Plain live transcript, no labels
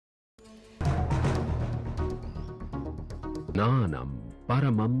Jnanam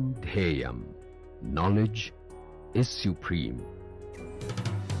paramam dhyayam. Knowledge is supreme.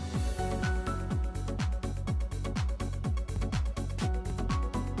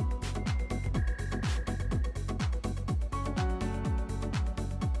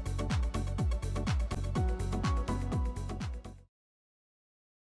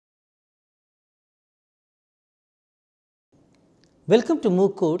 Welcome to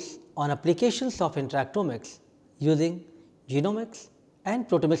MOOC course on applications of interactomics using genomics and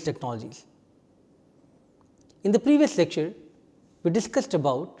proteomics technologies. In the previous lecture, we discussed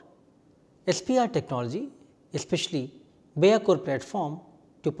about SPR technology, especially Bayer core platform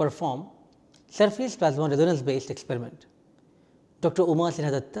to perform surface plasmon resonance based experiment. Dr. Uma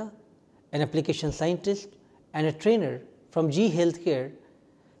Sinha Datta, an application scientist and a trainer from G Healthcare,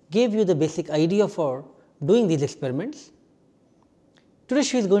 gave you the basic idea for doing these experiments. Today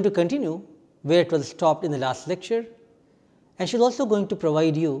she is going to continue where it was stopped in the last lecture, and she is also going to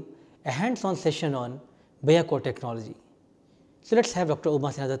provide you a hands-on session on Bayer core technology. So, let us have Dr. Uma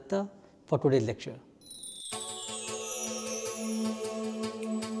Sinha Datta for today's lecture.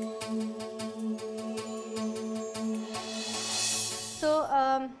 So,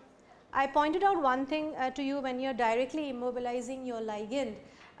 I pointed out one thing to you: when you are directly immobilizing your ligand,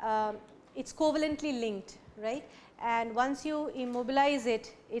 it is covalently linked, right? And once you immobilize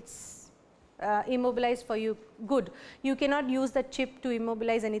it, it is immobilized for you good. You cannot use the chip to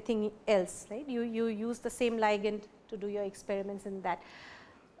immobilize anything else, right? You use the same ligand to do your experiments in that.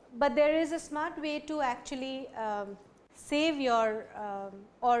 But there is a smart way to actually save your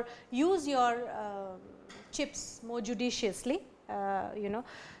or use your chips more judiciously, you know.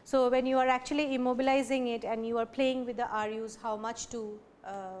 So, when you are actually immobilizing it and you are playing with the RUs, how much to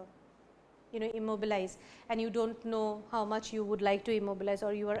immobilize, and you do not know how much you would like to immobilize,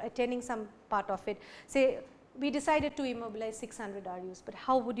 or you are attending some part of it. Say we decided to immobilize 600 RUs, but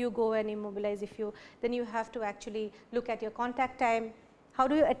how would you go and immobilize if you, then you have to actually look at your contact time, how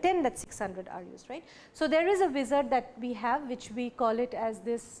do you attend that 600 RUs, right. So, there is a wizard that we have, which we call it as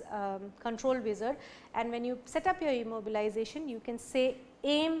this control wizard, and when you set up your immobilization, you can say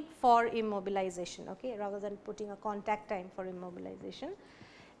aim for immobilization, okay, rather than putting a contact time for immobilization.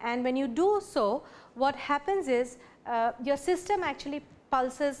 And when you do so, what happens is your system actually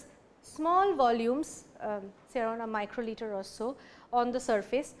pulses small volumes, say around a microliter or so, on the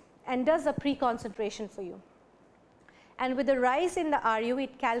surface, and does a pre-concentration for you. And with the rise in the RU,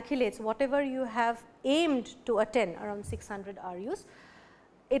 it calculates whatever you have aimed to attain, around 600 RUs.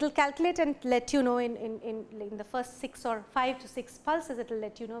 It will calculate and let you know in the first 6 or 5 to 6 pulses, it will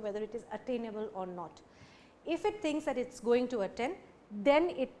let you know whether it is attainable or not. If it thinks that it is going to attain, then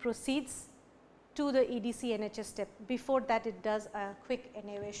it proceeds to the EDC NHS step. Before that, it does a quick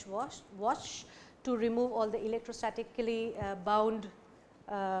NaOH wash to remove all the electrostatically bound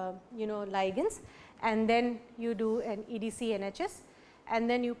ligands, and then you do an EDC NHS, and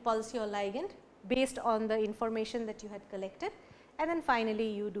then you pulse your ligand based on the information that you had collected, and then finally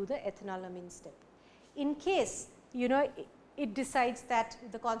you do the ethanolamine step. In case it decides that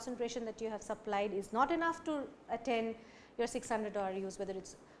the concentration that you have supplied is not enough to attain your 600 RUs, whether it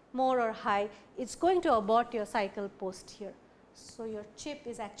is more or high, it is going to abort your cycle post here. So, your chip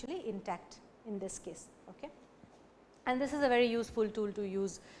is actually intact in this case, okay. And this is a very useful tool to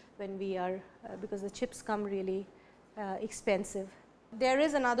use when we are, because the chips come really expensive. There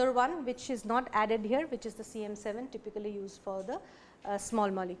is another one which is not added here, which is the CM7, typically used for the small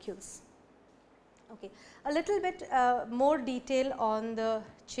molecules. Okay. A little bit more detail on the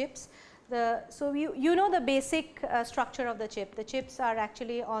chips. So, you know the basic structure of the chip. The chips are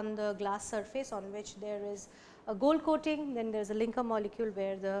actually on the glass surface on which there is a gold coating, then there is a linker molecule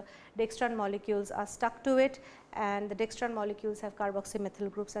where the dextran molecules are stuck to it, and the dextran molecules have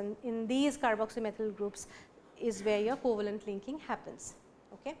carboxymethyl groups, and in these carboxymethyl groups is where your covalent linking happens.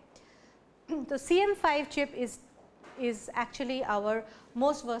 Okay. The CM5 chip is actually our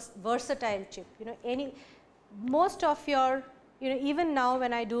most versatile chip. Most of your, even now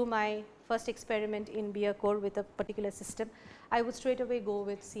when I do my first experiment in Bayer core with a particular system, I would straight away go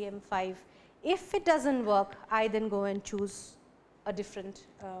with CM5. If it does not work, I then go and choose a different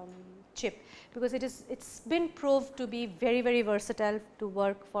chip, because it's been proved to be very, very versatile to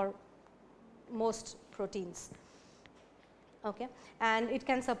work for most proteins, okay. And it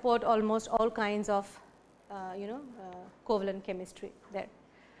can support almost all kinds of covalent chemistry there.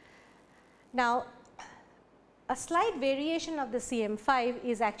 Now, a slight variation of the CM5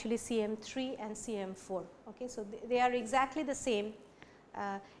 is actually CM3 and CM4. Okay. So, they are exactly the same.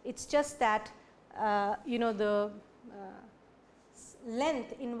 It is just that the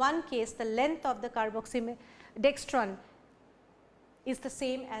length, in one case the length of the dextran is the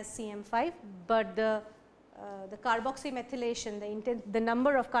same as CM5, but the carboxymethylation, the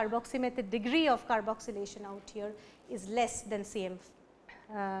number of degree of carboxylation out here is less than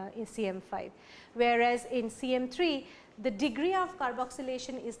in CM5, whereas in CM3 the degree of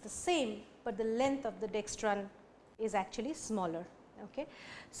carboxylation is the same, but the length of the dextran is actually smaller. Okay.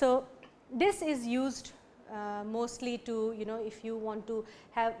 So, this is used mostly to, if you want to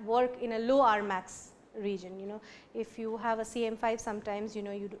work in a low Rmax region, if you have a CM5, sometimes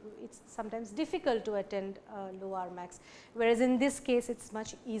it's sometimes difficult to attend low Rmax, whereas in this case it's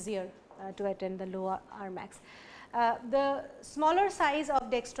much easier to attend the low Rmax. The smaller size of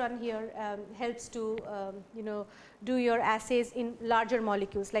dextran here helps to do your assays in larger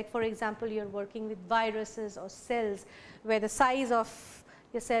molecules, like for example you are working with viruses or cells where the size of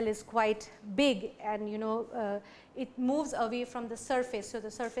your cell is quite big, and it moves away from the surface. So, the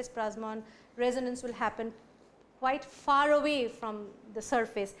surface plasmon resonance will happen quite far away from the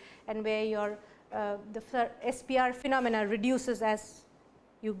surface, and where your the SPR phenomena reduces as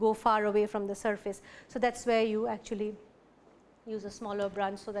you go far away from the surface. So, that is where you actually use a smaller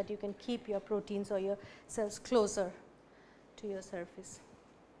branch, so that you can keep your proteins or your cells closer to your surface.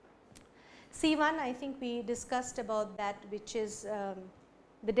 C1, I think we discussed about that, which is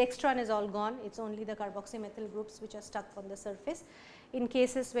the dextran is all gone, it is only the carboxymethyl groups which are stuck on the surface. In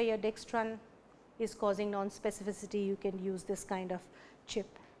cases where your dextran is causing non-specificity, you can use this kind of chip.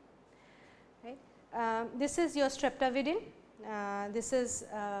 Right. This is your streptavidin. This is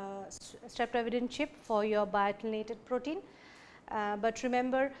streptavidin chip for your bioaccumulated protein. But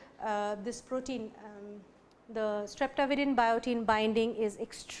remember, this protein, the streptavidin biotin binding is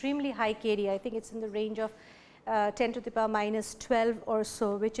extremely high KD. I think it's in the range of 10 to the power minus 12 or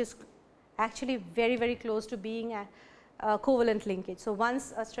so, which is actually very, very close to being a covalent linkage. So,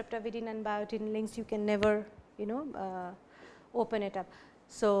 once a streptavidin and biotin links, you can never open it up.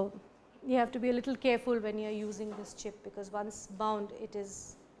 So, you have to be a little careful when you are using this chip, because once bound it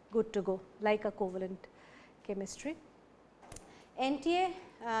is good to go, like a covalent chemistry. NTA,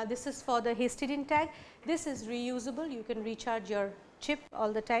 this is for the histidine tag. This is reusable. You can recharge your chip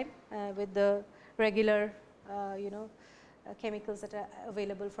all the time with the regular chemicals that are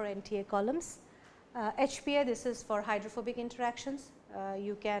available for NTA columns. HPA, this is for hydrophobic interactions.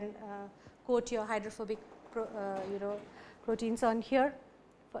 You can coat your hydrophobic proteins on here.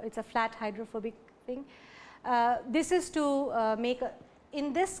 It's a flat hydrophobic thing. This is to make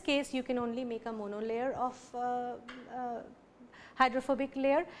in this case you can only make a monolayer of hydrophobic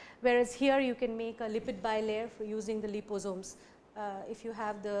layer, whereas here you can make a lipid bilayer for using the liposomes. If you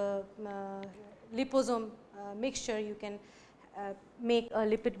have the liposome mixture, you can make a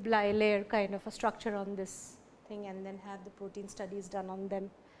lipid bilayer kind of a structure on this thing, and then have the protein studies done on them.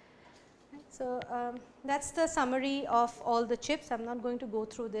 So, that is the summary of all the chips. I am not going to go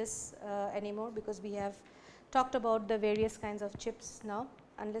through this anymore, because we have talked about the various kinds of chips now.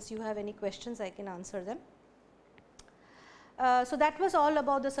 Unless you have any questions, I can answer them. So, that was all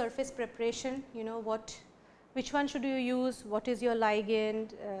about the surface preparation, which one should you use, what is your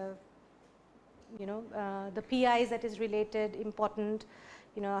ligand, the PIs that is related, important,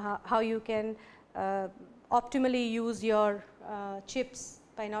 how you can optimally use your chips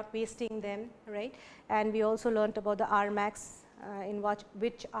by not wasting them, right. And we also learnt about the Rmax, in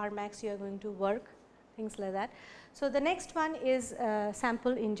which Rmax you are going to work, things like that. So, the next one is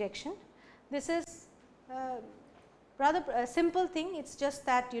sample injection. This is rather a simple thing. It is just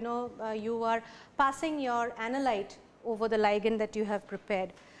that you are passing your analyte over the ligand that you have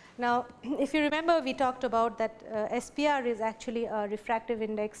prepared. Now, if you remember, we talked about that SPR is actually a refractive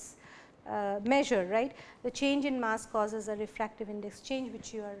index measure, right. The change in mass causes a refractive index change,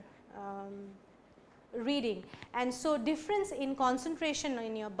 which you are reading, and so difference in concentration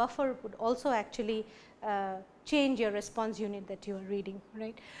in your buffer would also actually change your response unit that you are reading,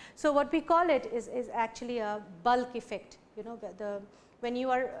 right. So, what we call it is actually a bulk effect, when you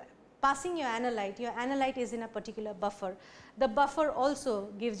are passing your analyte is in a particular buffer. The buffer also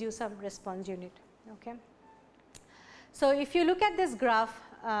gives you some response unit. Okay. So, if you look at this graph,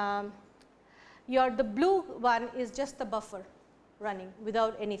 the blue one is just the buffer running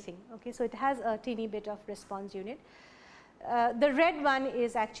without anything. Okay. So, it has a teeny bit of response unit. The red one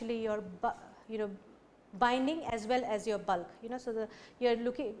is actually your binding as well as your bulk. So, you are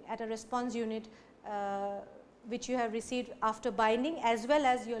looking at a response unit which you have received after binding, as well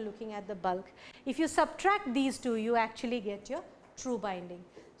as you are looking at the bulk. If you subtract these two, you actually get your true binding.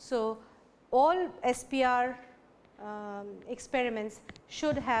 So, all SPR experiments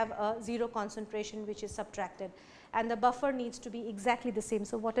should have a 0 concentration which is subtracted, and the buffer needs to be exactly the same.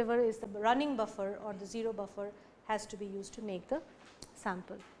 So, whatever is the running buffer or the 0 buffer has to be used to make the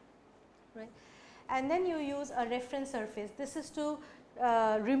sample, right. And then you use a reference surface. This is to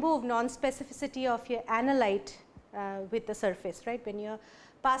remove non-specificity of your analyte with the surface, right. When you are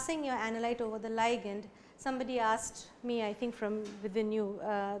passing your analyte over the ligand, somebody asked me, I think from within you,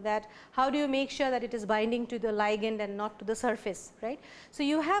 that how do you make sure that it is binding to the ligand and not to the surface, right. So,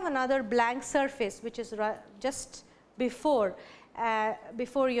 you have another blank surface which is just before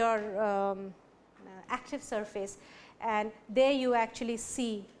your active surface, and there you actually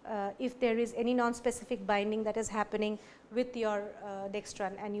see if there is any non-specific binding that is happening with your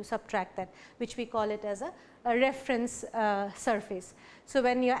dextran, and you subtract that, which we call it as a reference surface. So,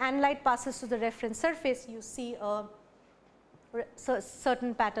 when your analyte passes to the reference surface, you see a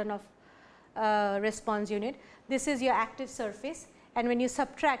certain pattern of response unit. This is your active surface, and when you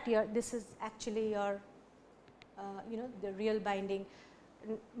subtract this is actually your the real binding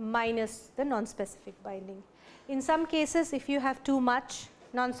minus the non-specific binding. In some cases, if you have too much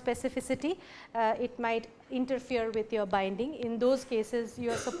non-specificity, it might interfere with your binding. In those cases, you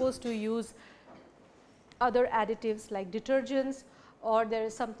are supposed to use other additives like detergents, or there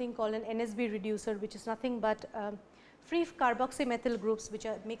is something called an NSB reducer, which is nothing but free carboxymethyl groups which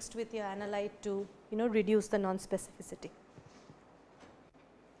are mixed with your analyte to reduce the non-specificity.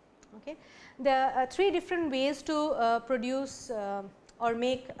 Okay. There are 3 different ways to produce or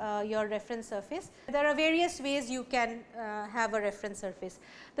make your reference surface. There are various ways you can have a reference surface.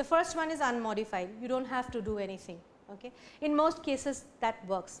 The first one is unmodified. You do not have to do anything. Okay. In most cases that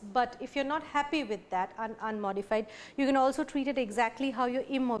works, but if you are not happy with that unmodified, you can also treat it exactly how you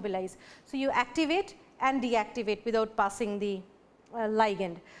immobilize. So, you activate and deactivate without passing the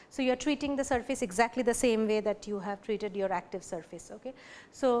ligand. So, you are treating the surface exactly the same way that you have treated your active surface. Okay.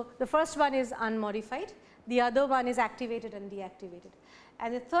 So, the first one is unmodified, the other one is activated and deactivated.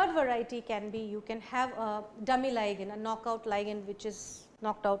 And the third variety can be, you can have a dummy ligand, a knockout ligand which is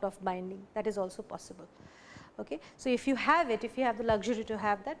knocked out of binding, that is also possible. Okay. So, if you have it, if you have the luxury to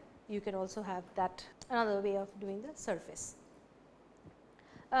have that, you can also have that, another way of doing the surface.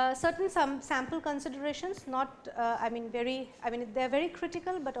 Certain sample considerations, not I mean they are very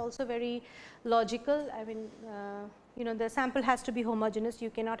critical, but also very logical. I mean the sample has to be homogeneous, you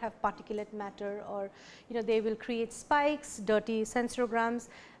cannot have particulate matter, or they will create spikes, dirty sensorograms,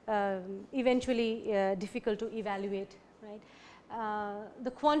 eventually difficult to evaluate, right.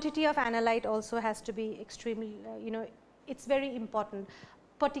 The quantity of analyte also has to be extremely, it is very important,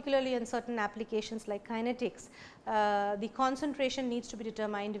 particularly in certain applications like kinetics. The concentration needs to be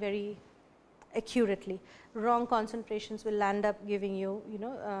determined very accurately. Wrong concentrations will land up giving you,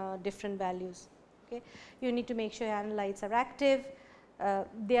 different values. Okay. You need to make sure analytes are active,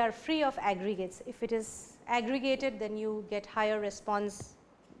 they are free of aggregates. If it is aggregated, then you get higher response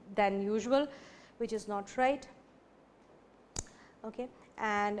than usual, which is not right. Okay.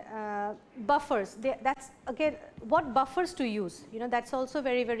 And buffers, that is again what buffers to use, that is also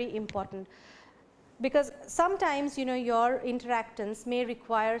very, very important, because sometimes your interactants may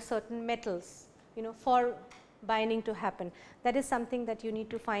require certain metals for binding to happen. That is something that you need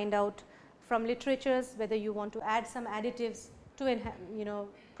to find out from literatures, whether you want to add some additives to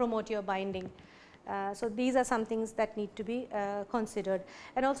promote your binding. So, these are some things that need to be considered.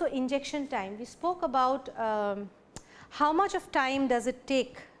 And also injection time, we spoke about how much of time does it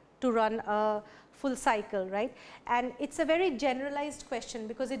take to run a full cycle, right? And it is a very generalized question,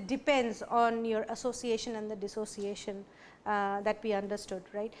 because it depends on your association and the dissociation that we understood,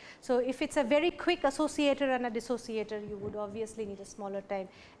 right. So, if it is a very quick associator and a dissociator, you would obviously need a smaller time,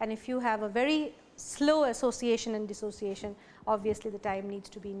 and if you have a very slow association and dissociation, obviously the time needs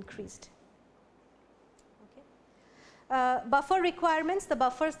to be increased. Buffer requirements, the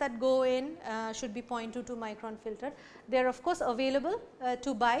buffers that go in should be 0.22 micron filter. They are of course available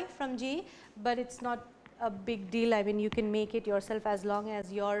to buy from GE, but it is not a big deal. I mean, you can make it yourself as long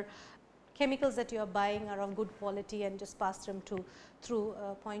as your chemicals that you are buying are of good quality, and just pass them through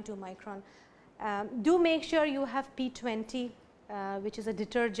 0.2 micron. Do make sure you have P20, which is a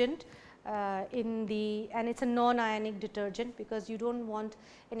detergent and it is a non-ionic detergent, because you do not want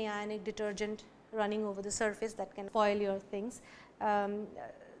any ionic detergent running over the surface that can spoil your things.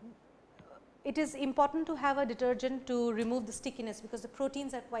 It is important to have a detergent to remove the stickiness, because the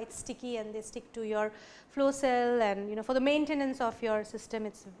proteins are quite sticky and they stick to your flow cell, and for the maintenance of your system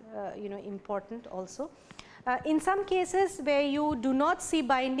it is important also. In some cases where you do not see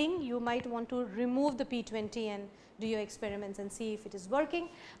binding, you might want to remove the P20 and do your experiments and see if it is working,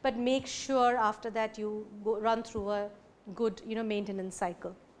 but make sure after that you run through a good maintenance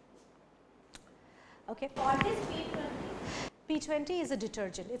cycle. Okay. What is P20? P20 is a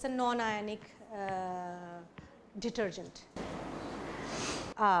detergent, it is a non-ionic detergent.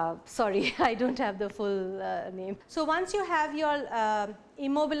 Sorry, I don't have the full name. So once you have your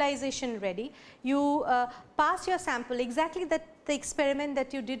immobilization ready, you pass your sample exactly that the experiment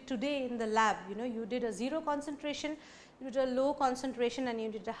that you did today in the lab. You know, you did a 0 concentration, you did a low concentration, and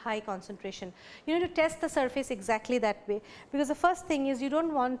you did a high concentration. You need to test the surface exactly that way, because the first thing is you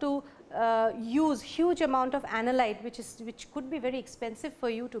don't want to use huge amount of analyte, which could be very expensive for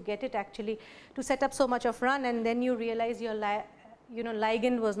you to get it actually to set up so much of run, and then you realize your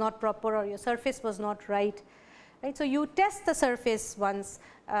ligand was not proper or your surface was not right. So you test the surface once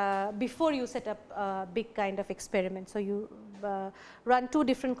before you set up a big kind of experiment. So you run 2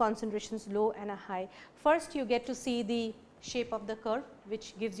 different concentrations, low and a high. First you get to see the shape of the curve,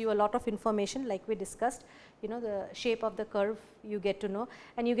 which gives you a lot of information, like we discussed. You know, the shape of the curve you get to know,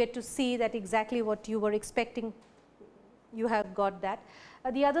 and you get to see that exactly what you were expecting, you have got that.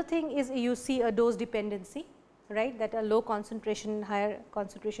 The other thing is you see a dose dependency, right, that a low concentration, higher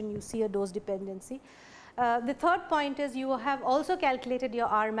concentration, you see a dose dependency. The third point is you have also calculated your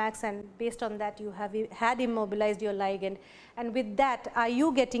R max, and based on that you have had immobilized your ligand, and with that are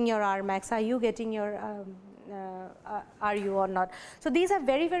you getting your R max, are you getting your RU or not. So these are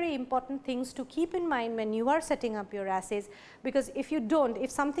very, very important things to keep in mind when you are setting up your assays, because if you don't, if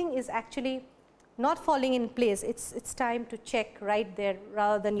something is actually not falling in place, it's time to check right there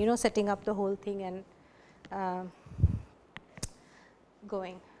rather than, you know, setting up the whole thing and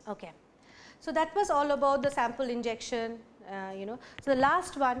going. Okay. So that was all about the sample injection, you know. So the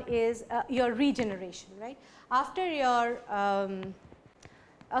last one is your regeneration, right. After your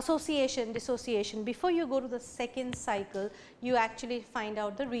association, dissociation, before you go to the second cycle, you actually find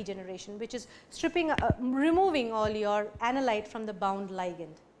out the regeneration, which is stripping, removing all your analyte from the bound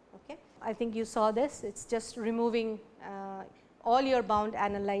ligand. Okay. I think you saw this, it's just removing all your bound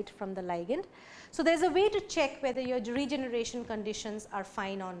analyte from the ligand. So there's a way to check whether your regeneration conditions are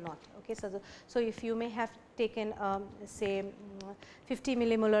fine or not. Okay. So if you may have taken say 50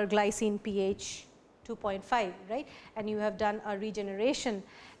 millimolar glycine pH 2.5, right, and you have done a regeneration,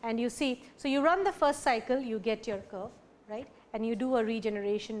 and you see, so you run the first cycle, you get your curve, right, and you do a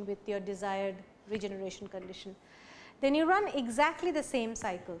regeneration with your desired regeneration condition. Then you run exactly the same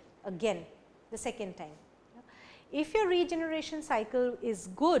cycle again the second time. If your regeneration cycle is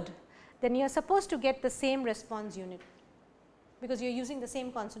good, then you are supposed to get the same response unit, because you are using the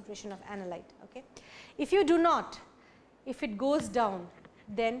same concentration of analyte. Okay. If you do not, if it goes down,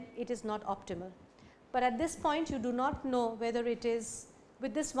 then it is not optimal. But at this point you do not know whether it is,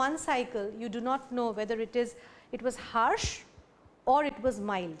 with this one cycle you do not know whether it was harsh or it was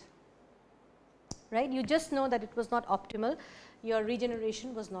mild, right. You just know that it was not optimal, your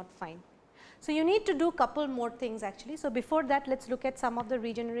regeneration was not fine. So you need to do couple more things actually. So before that, let's look at some of the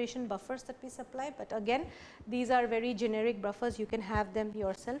regeneration buffers that we supply, but again these are very generic buffers, you can have them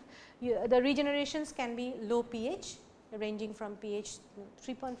yourself. The regenerations can be low pH, ranging from pH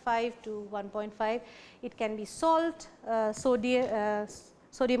 3.5 to 1.5. It can be salt,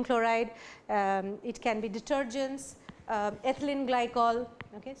 sodium chloride, it can be detergents, ethylene glycol.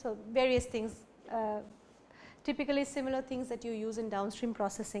 Okay. So various things, typically similar things that you use in downstream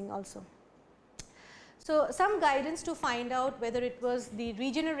processing also. So some guidance to find out whether it was the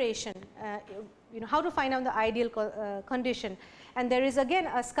regeneration, you know, how to find out the ideal condition, and there is again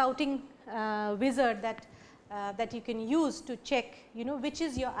a scouting wizard that you can use to check, you know, which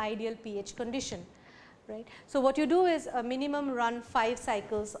is your ideal pH condition, right. So what you do is a minimum run 5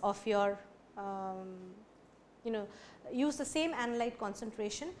 cycles of your, you know, use the same analyte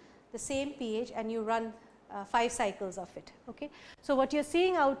concentration, the same pH, and you run 5 cycles of it. Okay. So what you are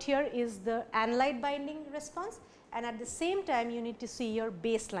seeing out here is the analyte binding response, and at the same time you need to see your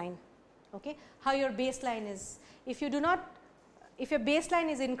baseline. Okay. How your baseline is, if you do not, if your baseline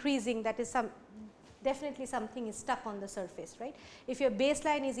is increasing, that is definitely something is stuck on the surface, right. If your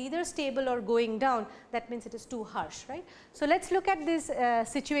baseline is either stable or going down, that means it is too harsh, right. So let's look at this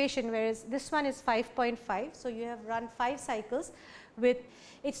situation, whereas this one is 5.5. So you have run 5 cycles with,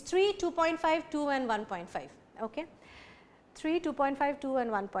 it's 3, 2.5, 2 and 1.5. Okay. 3, 2.5, 2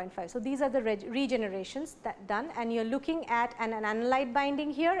 and 1.5. So these are the regenerations that done, and you are looking at an analyte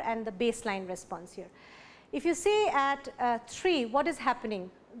binding here and the baseline response here. If you see at 3, what is happening?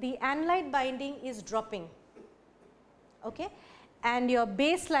 The analyte binding is dropping, okay, and your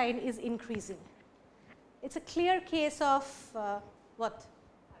baseline is increasing. It's a clear case of what?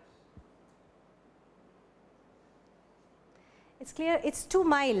 It's clear, it's too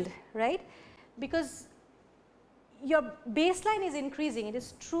mild, right, because your baseline is increasing. It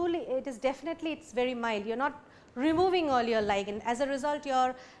is truly, it is definitely, it's very mild. You're not removing all your ligand. As a result,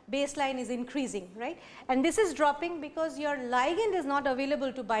 your baseline is increasing, right, and this is dropping because your ligand is not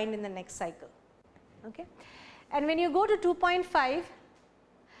available to bind in the next cycle. Okay. And when you go to 2.5,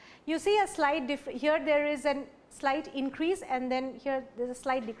 you see a slight here there is a slight increase, and then here there is a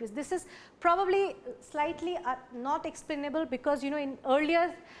slight decrease. This is probably slightly not explainable because, you know, in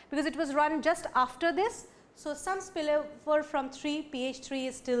earlier, because it was run just after this. So, some spillover from 3, pH 3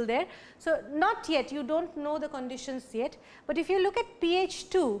 is still there. So, not yet, you do not know the conditions yet, but if you look at pH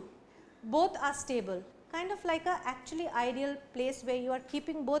 2, both are stable, kind of like a actually ideal place where you are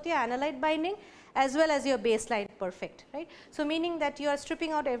keeping both your analyte binding as well as your baseline perfect, right. So, meaning that you are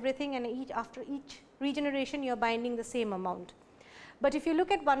stripping out everything, and after each regeneration you are binding the same amount. But if you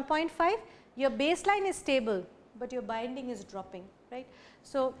look at 1.5, your baseline is stable, but your binding is dropping, right.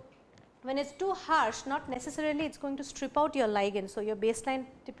 So, when it is too harsh, not necessarily it is going to strip out your ligand. So, your baseline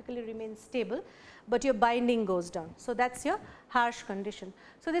typically remains stable, but your binding goes down. So, that is your harsh condition.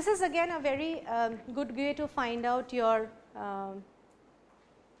 So, this is again a very good way to find out your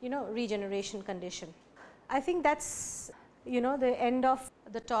you know, regeneration condition. I think that is, you know, the end of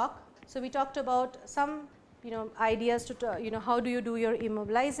the talk. So, we talked about some, you know, ideas to, you know, how do you do your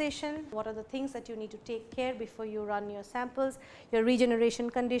immobilization, what are the things that you need to take care before you run your samples, your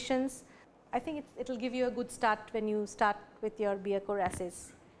regeneration conditions. I think it will give you a good start when you start with your beer core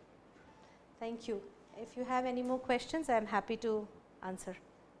assays. Thank you. If you have any more questions, I am happy to answer.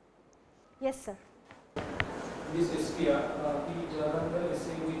 Yes, sir. This SPR, we run the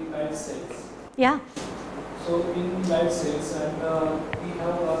assay with live cells. Yeah. So, in live cells, and we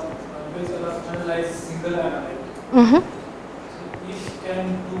have analyzed single analyte. So, each can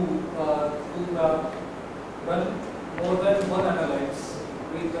run more than one analytes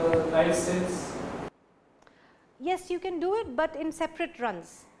with live cells. Yes, you can do it, but in separate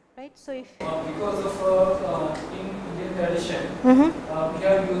runs, right. So, if because of in Indian tradition, we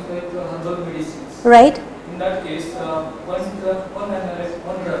have used like herbal medicines. Right. In that case, one analyte,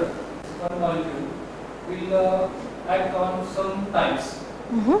 one drug, one molecule will act on some times.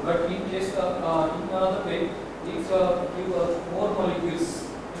 But in case in another way, it give more molecules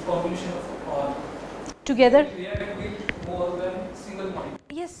in combination of all. Together? React with more than single molecule.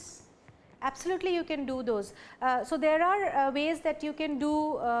 Yes, absolutely you can do those. So, there are ways that you can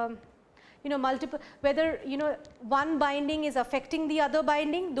do you know, multiple, whether, you know, one binding is affecting the other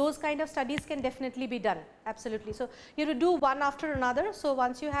binding, those kind of studies can definitely be done, absolutely. So, you have to do one after another. So,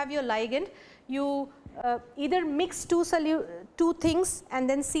 once you have your ligand, you either mix two things and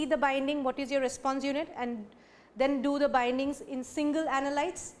then see the binding, what is your response unit, and then do the bindings in single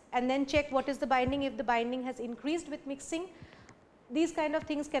analytes and then check what is the binding, if the binding has increased with mixing. These kind of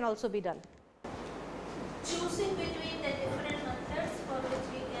things can also be done. Choosing between the different methods for which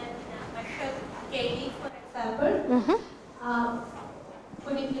we can measure KD, for example,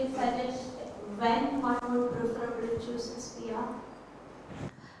 could you please suggest when one would preferably choose SPR?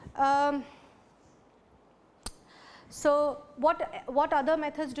 So, what other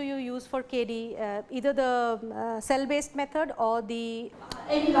methods do you use for KD? Either the cell based method or the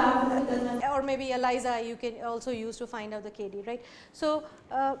or maybe ELISA you can also use to find out the KD, right. So,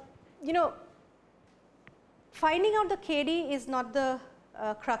 you know, finding out the KD is not the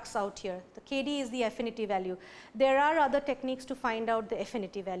crux out here. The KD is the affinity value. There are other techniques to find out the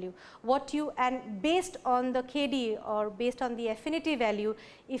affinity value. And based on the KD or based on the affinity value,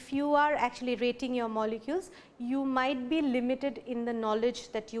 if you are actually rating your molecules, you might be limited in the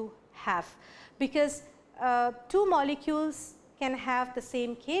knowledge that you have, because two molecules can have the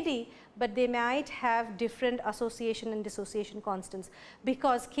same KD, but they might have different association and dissociation constants,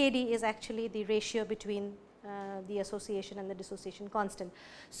 because KD is actually the ratio between the association and the dissociation constant.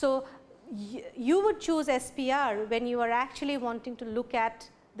 So, you would choose SPR when you are actually wanting to look at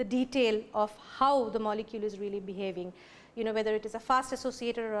the detail of how the molecule is really behaving, you know, whether it is a fast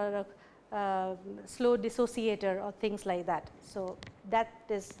associator or a slow dissociator or things like that. So, that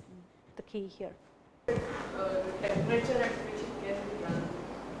is the key here. The temperature at which it can be run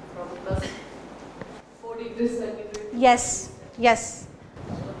from plus 4 degrees centigrade? Yes, yes.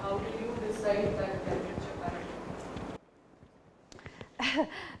 So, how do you decide that temperature?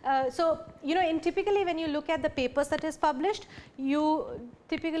 So, you know, typically when you look at the papers that is published, you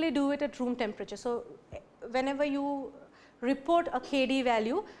typically do it at room temperature. So, whenever you report a KD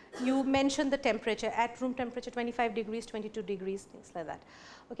value, you mention the temperature at room temperature 25 degrees, 22 degrees, things like that.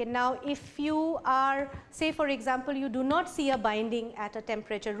 Okay. Now, if you are, say for example, you do not see a binding at a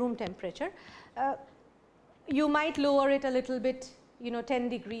temperature, room temperature, you might lower it a little bit, you know, 10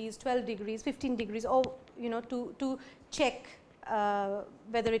 degrees, 12 degrees, 15 degrees, or, you know, to check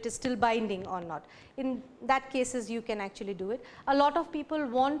whether it is still binding or not. In that cases you can actually do it. A lot of people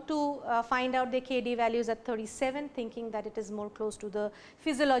want to find out their KD values at 37, thinking that it is more close to the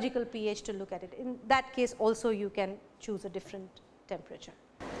physiological pH to look at it. In that case also you can choose a different temperature.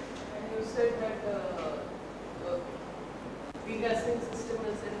 And you said that degassing system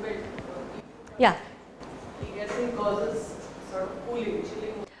is inbuilt. Yeah. Degassing causes sort of cooling,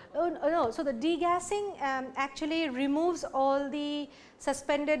 chilling. Oh, no, so the degassing actually removes all the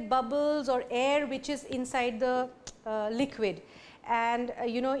suspended bubbles or air which is inside the liquid, and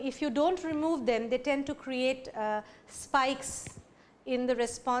you know, if you don't remove them, they tend to create spikes in the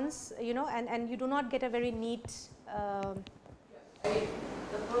response, you know, and you do not get a very neat.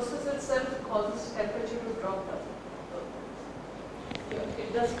 The process itself causes temperature to drop down.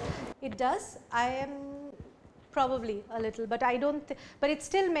 It does. It does. I am probably a little, but I don't. But it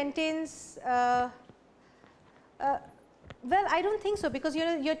still maintains. Well, I don't think so, because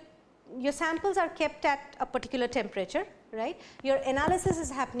your samples are kept at a particular temperature, right? Your analysis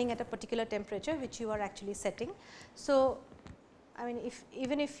is happening at a particular temperature which you are actually setting. So, I mean,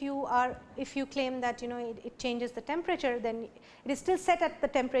 even if you claim that, you know, it changes the temperature, then it is still set at the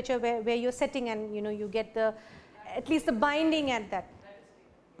temperature where you're setting, and you know, you get the at least the binding at that.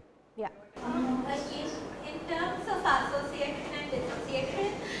 Yeah. In terms of association and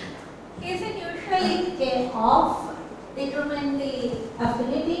dissociation, is it usually K off determine the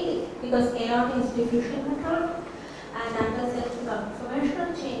affinity, because K on is diffusion method, and under certain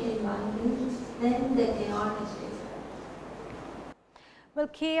conformational change in binding, then the K on is different? Well,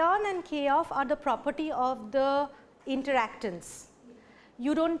 K on and K off are the property of the interactants.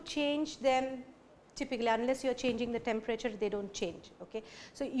 You don't change them typically unless you are changing the temperature. They don't change. Okay,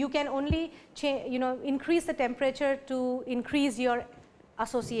 so you can only increase the temperature to increase your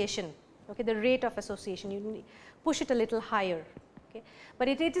association. Okay, the rate of association, you push it a little higher. Okay, but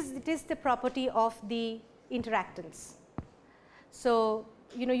it is the property of the interactants. So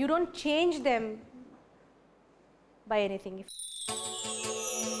you don't change them by anything.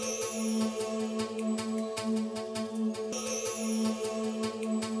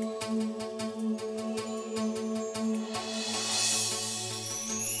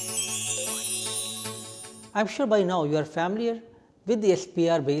 I am sure by now you are familiar with the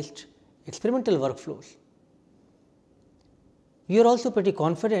SPR based experimental workflows. You are also pretty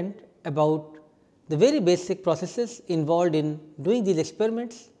confident about the very basic processes involved in doing these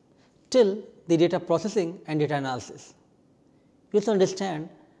experiments till the data processing and data analysis. You also understand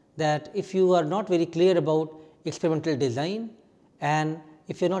that if you are not very clear about experimental design, and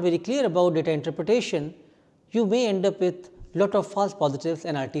if you are not very clear about data interpretation, you may end up with lot of false positives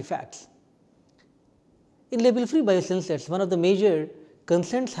and artifacts. In label-free biosensors, one of the major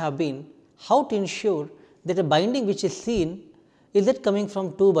concerns have been how to ensure that a binding which is seen, is it coming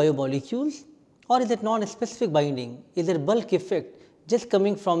from two biomolecules, or is it non-specific binding? Is there bulk effect just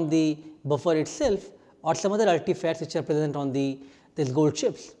coming from the buffer itself, or some other artifacts which are present on these gold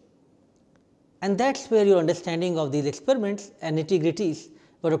chips? And that is where your understanding of these experiments and nitty-gritties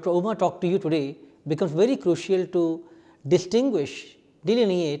what Dr. Uma talked to you today becomes very crucial to distinguish,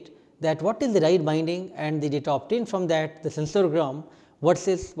 delineate that what is the right binding and the data obtained from that, the sensorgram,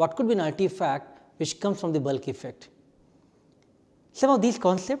 versus what could be an artifact which comes from the bulk effect. Some of these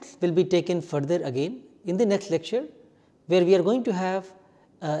concepts will be taken further again in the next lecture, where we are going to have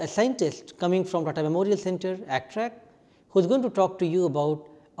a scientist coming from Tata Memorial Center, ACTRAC, who is going to talk to you about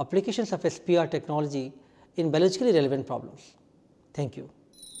applications of SPR technology in biologically relevant problems. Thank you.